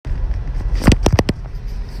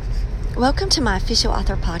Welcome to my official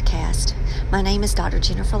author podcast. My name is Dr.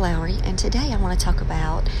 Jennifer Lowry, and today I want to talk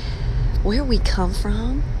about where we come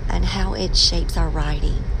from and how it shapes our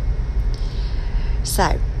writing.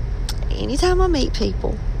 So, anytime I meet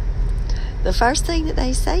people, the first thing that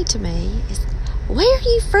they say to me is, "Where are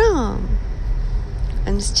you from?"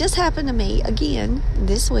 And this just happened to me again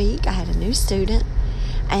this week. I had a new student,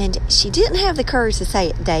 and she didn't have the courage to say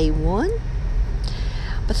it day one.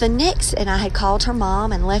 But the next, and I had called her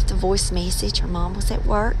mom and left a voice message. Her mom was at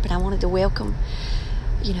work, but I wanted to welcome,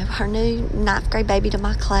 her new 9th grade baby to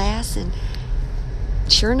my class. And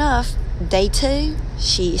sure enough, day 2,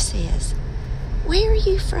 she says, "Where are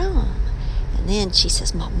you from?" And then she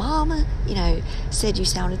says, "My mama, said you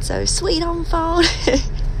sounded so sweet on the phone."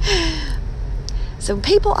 So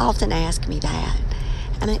people often ask me that.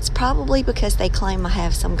 And it's probably because they claim I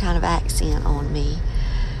have some kind of accent on me.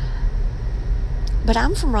 But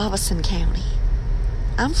I'm from Robeson County.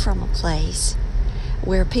 I'm from a place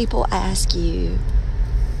where people ask you,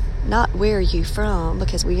 not where are you from,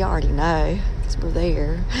 because we already know, because we're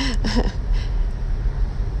there.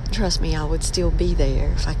 Trust me, I would still be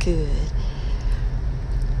there if I could.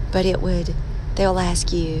 But they'll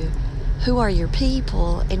ask you, who are your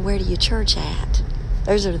people and where do you church at?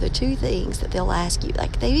 Those are the two things that they'll ask you.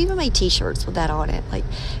 Like, they even made t-shirts with that on it. Like,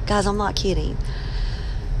 guys, I'm not kidding.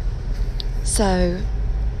 So,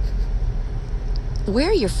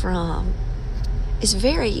 where you're from is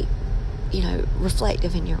very,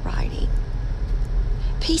 reflective in your writing.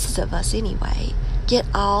 Pieces of us, anyway, get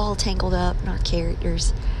all tangled up in our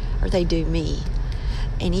characters, or they do me.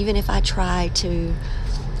 And even if I try to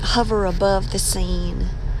hover above the scene,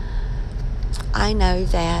 I know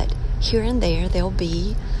that here and there there'll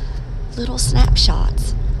be little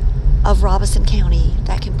snapshots of Robeson County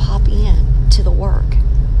that can pop in to the work.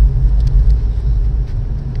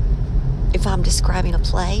 If I'm describing a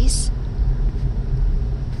place,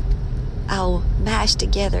 I'll mash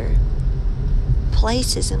together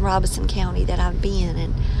places in Robeson County that I've been,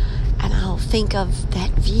 and I'll think of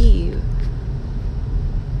that view.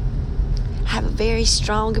 I have a very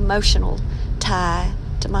strong emotional tie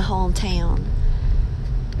to my hometown.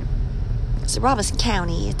 So Robeson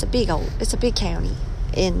County, it's a big county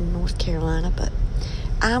in North Carolina, but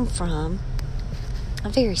I'm from a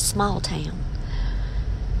very small town.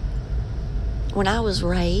 When I was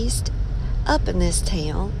raised up in this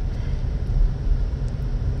town,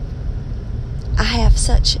 I have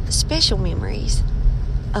such special memories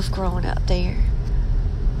of growing up there.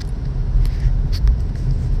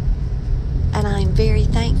 And I'm very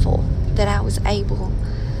thankful that I was able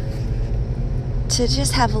to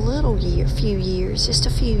just have a few years,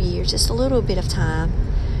 just a little bit of time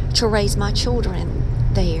to raise my children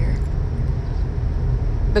there.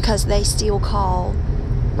 Because they still call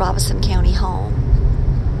Robeson County home.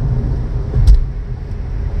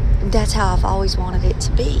 That's how I've always wanted it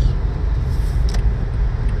to be.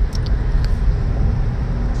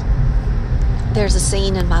 There's a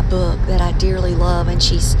scene in my book that I dearly love, and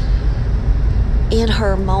she's in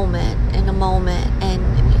a moment, and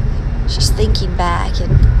she's thinking back,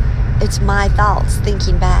 and it's my thoughts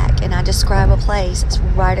thinking back, and I describe a place that's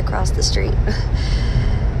right across the street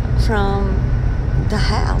from the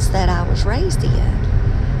house that I was raised in.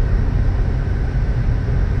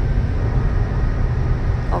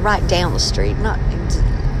 Right down the street,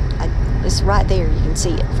 it's right there, you can see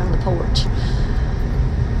it from the porch.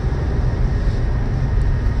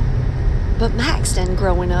 But Maxton,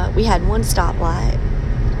 growing up, we had one stoplight,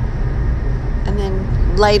 and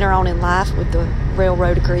then later on in life with the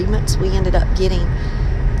railroad agreements, we ended up getting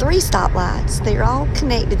 3 stoplights. They're all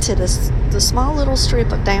connected to the small little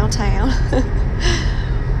strip of downtown.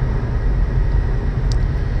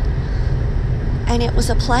 And it was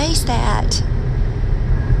a place that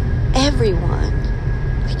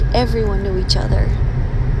everyone knew each other,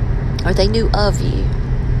 or they knew of you,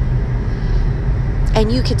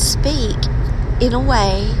 and you could speak in a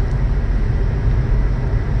way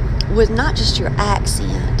with not just your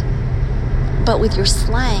accent, but with your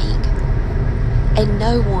slang, and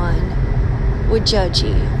no one would judge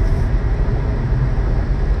you.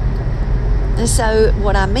 And so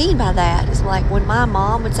what I mean by that is, like, when my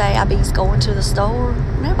mom would say, "Abby's going to the store,"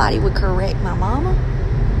 nobody would correct my mama.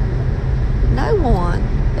 No one.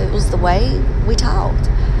 It was the way we talked.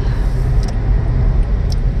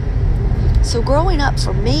 So growing up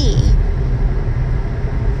for me,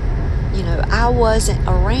 I wasn't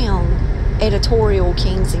around editorial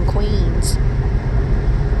kings and queens.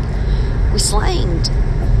 We slanged.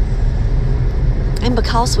 And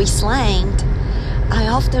because we slanged, I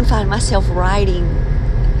often find myself writing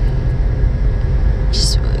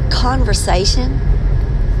just conversation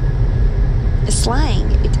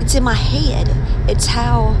slang. It's in my head. It's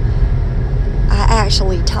how I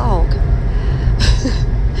actually talk.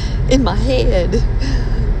 In my head.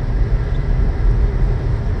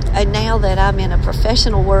 And now that I'm in a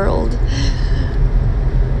professional world,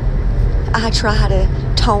 I try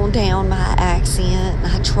to tone down my accent. And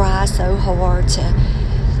I try so hard to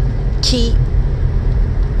keep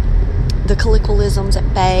the colloquialisms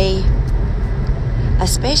at bay,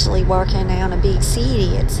 especially working now in a big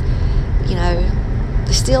city. It's,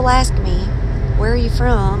 they still ask me, where are you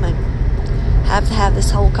from? And have to have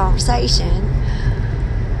this whole conversation.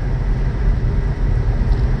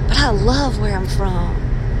 But I love where I'm from.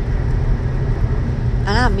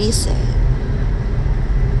 And I miss it.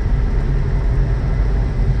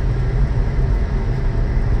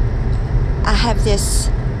 I have this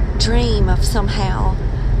dream of somehow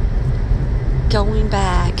going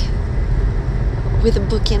back with a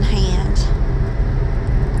book in hand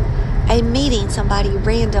and meeting somebody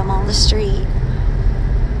random on the street,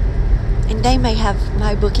 and they may have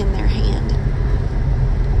my book in their hand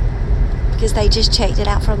because they just checked it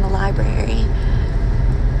out from the library.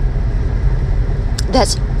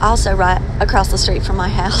 That's also right across the street from my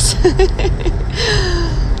house.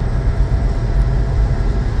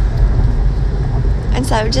 And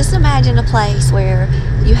so just imagine a place where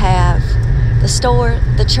you have the store,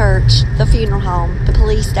 the church, the funeral home, the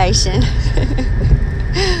police station,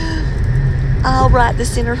 all right, the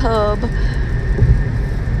center hub.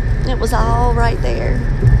 It was all right there.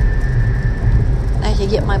 I could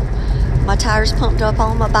get my tires pumped up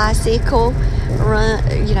on my bicycle, run,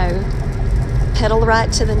 pedal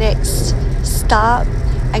right to the next stop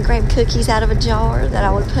and grab cookies out of a jar that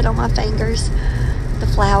I would put on my fingers. The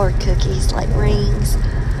flour cookies like rings.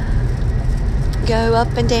 Go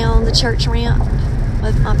up and down the church ramp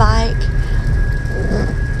with my bike,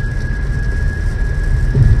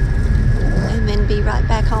 and then be right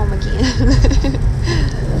back home again.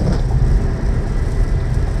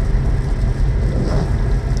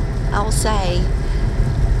 I'll say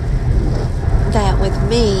that with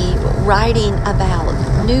me, writing about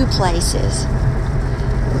new places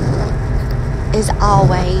is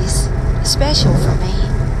always special for me,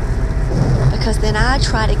 because then I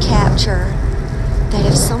try to capture that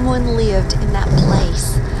if someone lived in that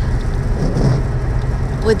place,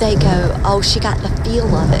 would they go, oh, she got the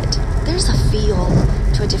feel of it. There's a feel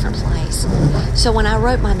to a different place. So when I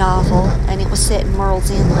wrote my novel, and it was set in Murrells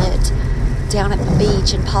Inlet, down at the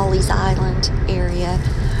beach in Pawleys Island area,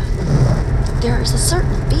 there's a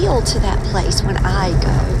certain feel to that place when I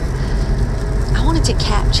go. I wanted to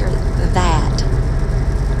capture that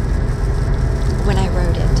when I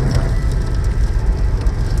wrote it.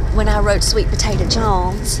 When I wrote Sweet Potato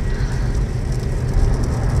Jones,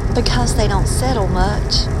 because they don't settle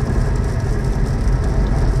much,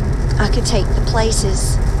 I could take the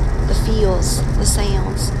places, the feels, the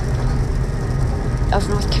sounds of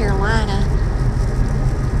North Carolina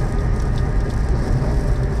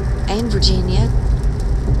and Virginia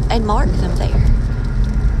and mark them there.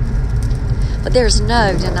 But there's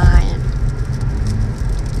no denying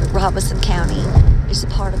that Robeson County is a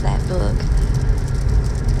part of that book.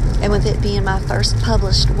 And with it being my first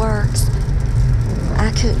published works,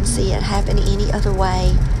 I couldn't see it happen any other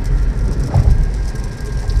way.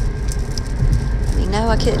 No,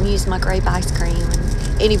 I couldn't use my grape ice cream.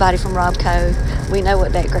 And anybody from Robco, we know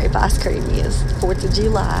what that grape ice cream is, 4th of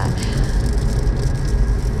July.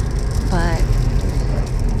 But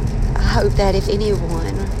I hope that if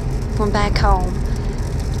anyone from back home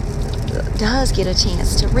does get a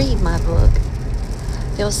chance to read my book,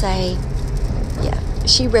 they'll say, yeah,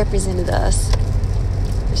 she represented us.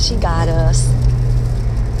 She got us.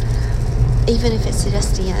 Even if it's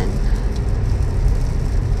just in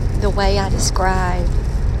the way I describe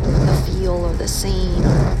the feel or the scene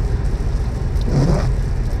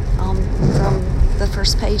from the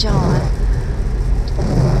first page on.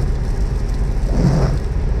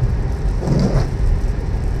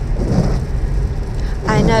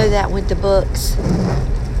 I know that with the books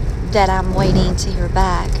that I'm waiting to hear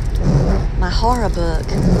back, my horror book,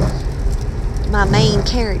 my main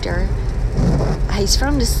character, he's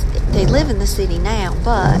from this, they live in the city now,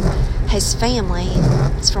 but his family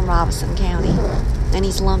is from Robeson County, and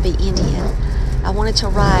he's Lumbee Indian. I wanted to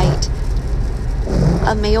write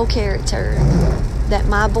a male character that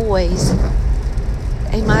my boys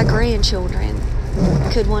and my grandchildren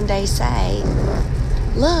could one day say,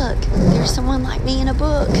 look, there's someone like me in a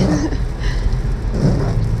book.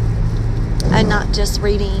 And not just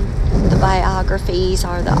reading the biographies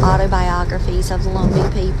or the autobiographies of the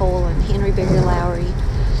Lumbee people and Henry Berry Lowry,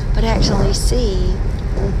 but actually see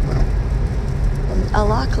a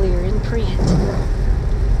lot clearer in print.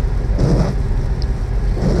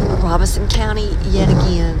 Robeson County yet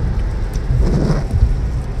again.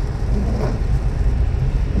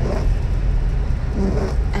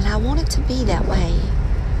 And I want it to be that way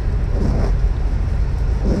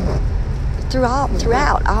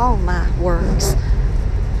throughout all my works.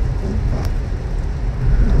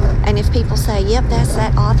 And if people say, yep, that's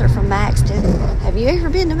that author from Maxton. Have you ever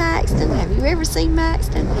been to Maxton? Have you ever seen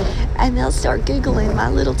Maxton? And they'll start Googling my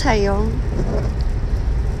little town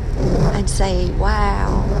and say,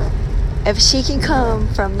 wow, if she can come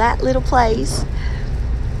from that little place,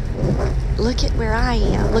 look at where I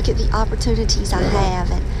am. Look at the opportunities I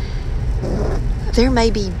have. And there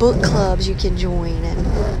may be book clubs you can join and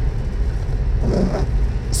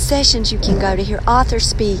sessions you can go to hear authors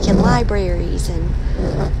speak in libraries and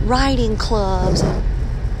writing clubs.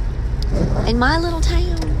 In my little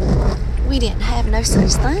town, we didn't have no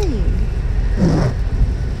such thing.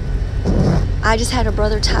 I just had a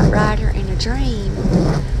Brother typewriter and a dream.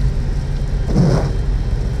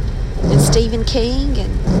 And Stephen King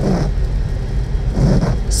and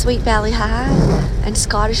Sweet Valley High and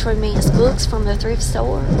Scottish romance books from the thrift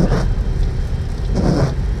store.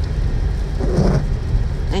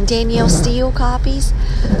 And Danielle Steele copies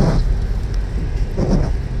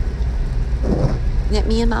that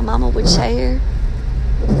me and my mama would share.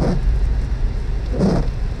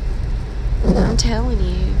 I'm telling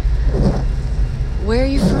you, where are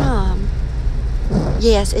you from?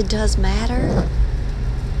 Yes, it does matter,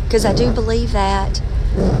 because I do believe that,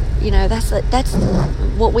 that's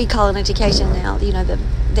what we call in education now,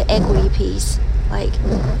 the equity piece. Like,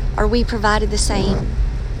 are we provided the same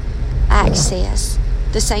access,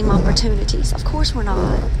 the same opportunities? Of course we're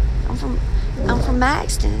not. I'm from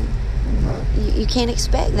Maxton. You can't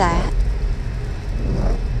expect that.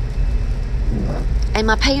 And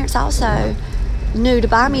my parents also knew to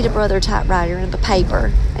buy me the Brother typewriter and the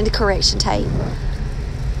paper and the correction tape.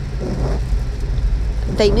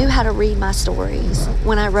 They knew how to read my stories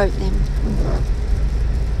when I wrote them.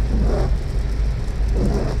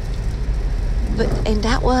 And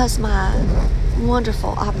that was my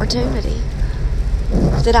wonderful opportunity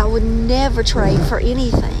that I would never trade for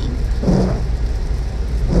anything.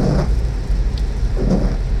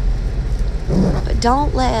 But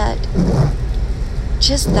don't let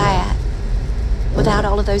just that, without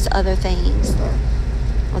all of those other things,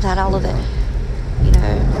 without all of the,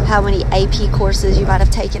 how many AP courses you might have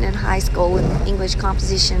taken in high school and English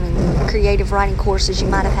composition and creative writing courses you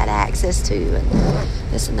might have had access to and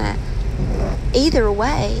this and that. Either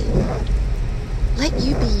way, let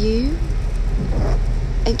you be you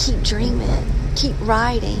and keep dreaming, keep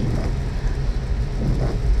writing.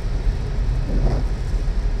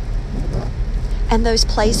 And those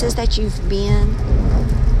places that you've been,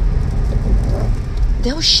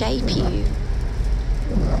 they'll shape you.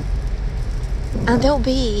 And there'll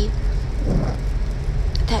be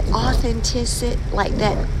that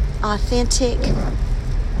authentic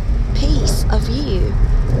piece of you.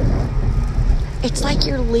 It's like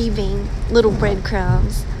you're leaving little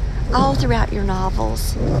breadcrumbs all throughout your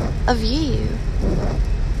novels of you.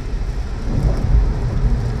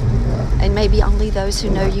 And maybe only those who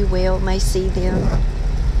know you well may see them,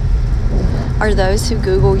 or those who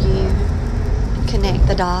Google you and connect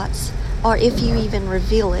the dots, or if you even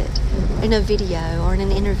reveal it in a video or in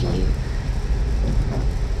an interview.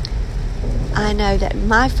 I know that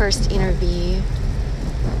my first interview,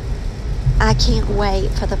 I can't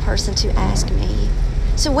wait for the person to ask me,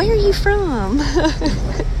 so where are you from?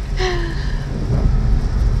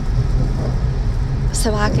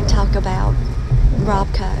 So I can talk about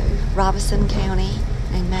Robeson County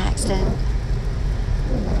and Maxton,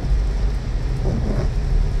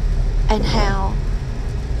 and how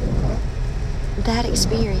that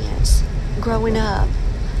experience growing up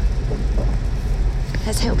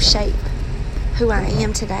has helped shape who I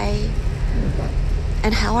am today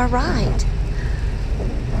and how I write.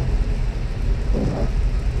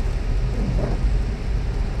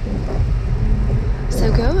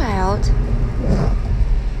 So go out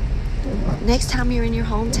next time you're in your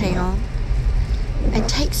hometown and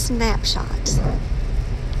take snapshots.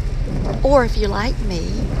 Or if you're like me,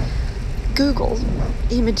 Google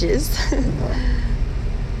images.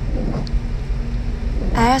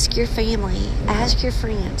 Ask your family, ask your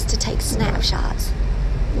friends to take snapshots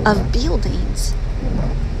of buildings,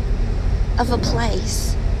 of a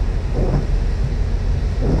place.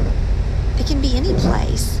 It can be any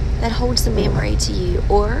place that holds a memory to you,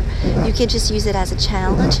 or you can just use it as a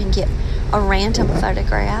challenge and get a random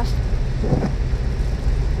photograph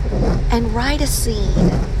and write a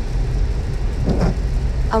scene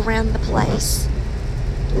around the place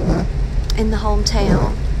in the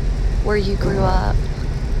hometown where you grew up.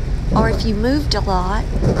 Or if you moved a lot,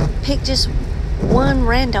 pick just one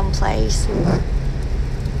random place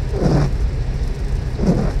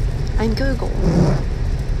and Google.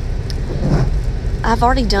 I've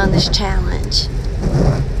already done this challenge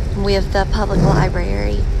with the public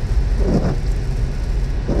library,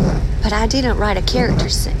 but I didn't write a character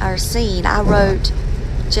or scene. I wrote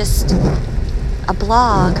just a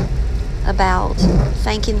blog about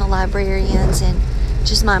thanking the librarians and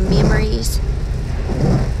just my memories.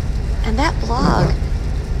 And that blog,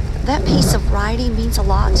 that piece of writing means a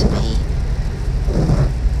lot to me.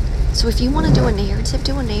 So if you want to do a narrative,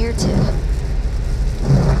 do a narrative.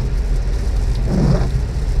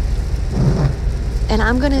 And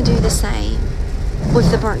I'm going to do the same with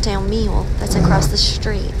the burnt down mill that's across the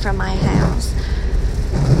street from my house.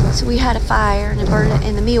 So we had a fire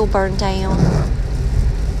and the mill burned down.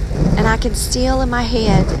 And I can still in my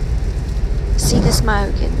head see the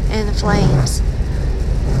smoke and the flames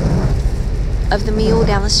of the mill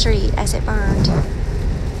down the street as it burned.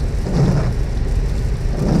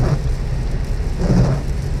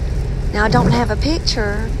 Now I don't have a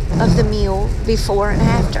picture of the mill before and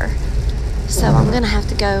after, so I'm going to have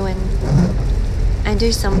to go and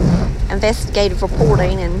do some investigative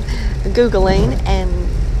reporting and Googling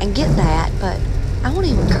and get that. But I want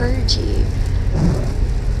to encourage you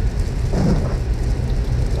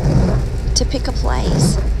to pick a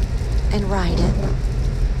place and write it.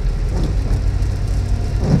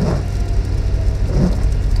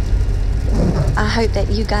 I hope that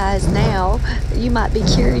you guys now, you might be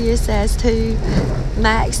curious as to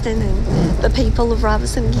Maxton and the people of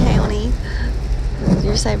Robeson County.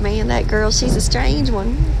 You're saying, man, that girl, she's a strange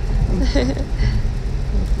one.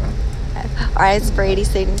 I asked Brady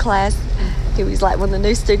sitting in class, he was like, when the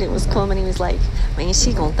new student was coming, he was like, man,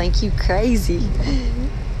 she gonna think you crazy.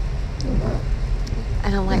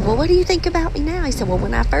 And I'm like, well, what do you think about me now? He said, well,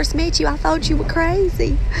 when I first met you, I thought you were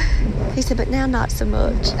crazy. He said, but now not so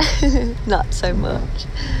much. Not so much.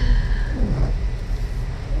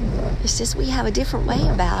 It's just we have a different way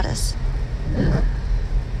about us.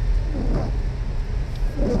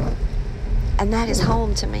 And that is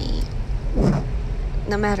home to me.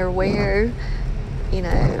 No matter where,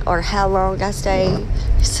 or how long I stay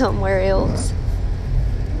somewhere else.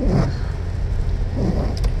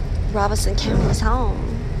 Robeson County is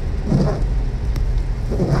home.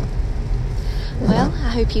 Well,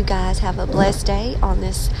 I hope you guys have a blessed day on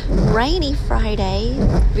this rainy Friday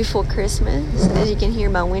before Christmas. As you can hear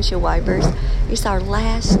my windshield wipers, it's our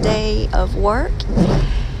last day of work.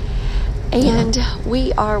 And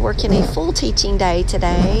we are working a full teaching day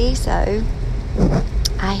today, so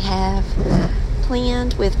I have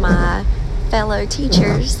planned with my fellow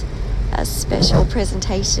teachers a special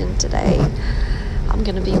presentation today. I'm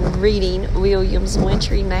going to be reading William's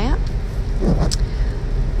Wintry Map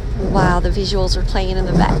while the visuals are playing in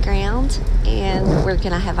the background, and we're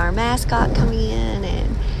going to have our mascot come in,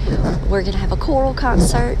 and we're going to have a choral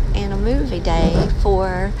concert and a movie day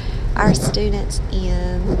for our students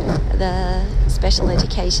in the special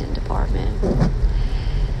education department.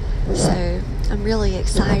 So I'm really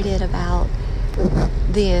excited about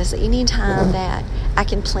this. Anytime that I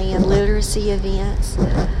can plan literacy events,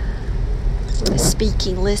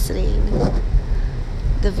 speaking, listening,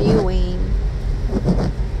 the viewing,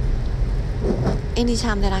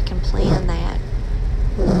 anytime that I can plan that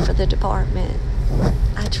for the department,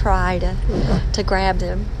 I try to grab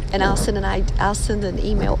them, and I'll send an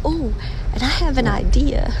email. Oh, and I have an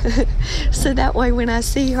idea. So that way when I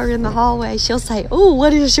see her in the hallway, she'll say, oh,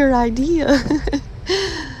 what is your idea?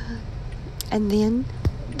 And then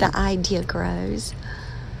the idea grows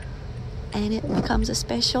and it becomes a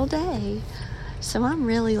special day. So I'm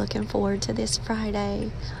really looking forward to this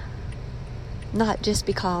Friday. Not just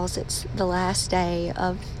because it's the last day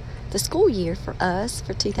of the school year for us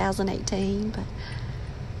for 2018,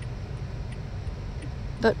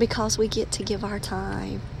 but because we get to give our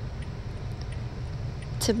time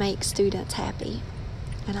to make students happy.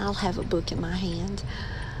 And I'll have a book in my hand.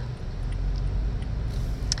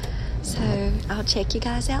 So I'll check you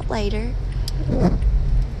guys out later.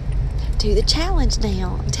 Do the challenge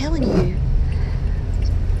now. I'm telling you.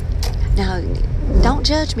 Now, don't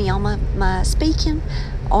judge me on my speaking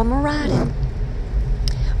or my writing.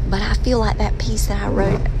 But I feel like that piece that I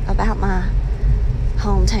wrote about my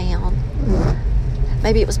hometown,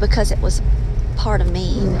 maybe it was because it was part of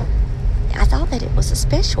me. I thought that it was a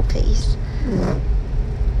special piece.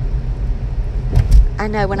 I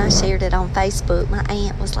know when I shared it on Facebook, my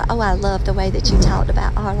aunt was like, oh, I love the way that you talked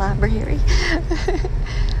about our library.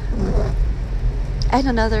 And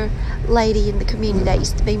another lady in the community that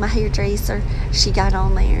used to be my hairdresser, she got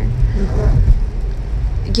on there,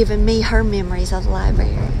 giving me her memories of the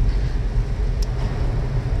library.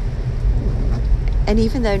 And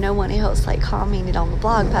even though no one else commented on the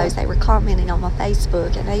blog post, they were commenting on my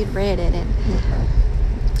Facebook, and they'd read it, and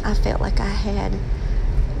I felt like I had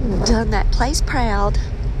done that place proud.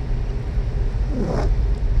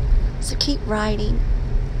 So keep writing,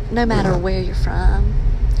 no matter where you're from,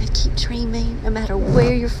 and keep dreaming, no matter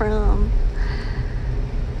where you're from.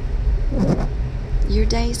 Your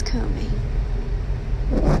day's coming.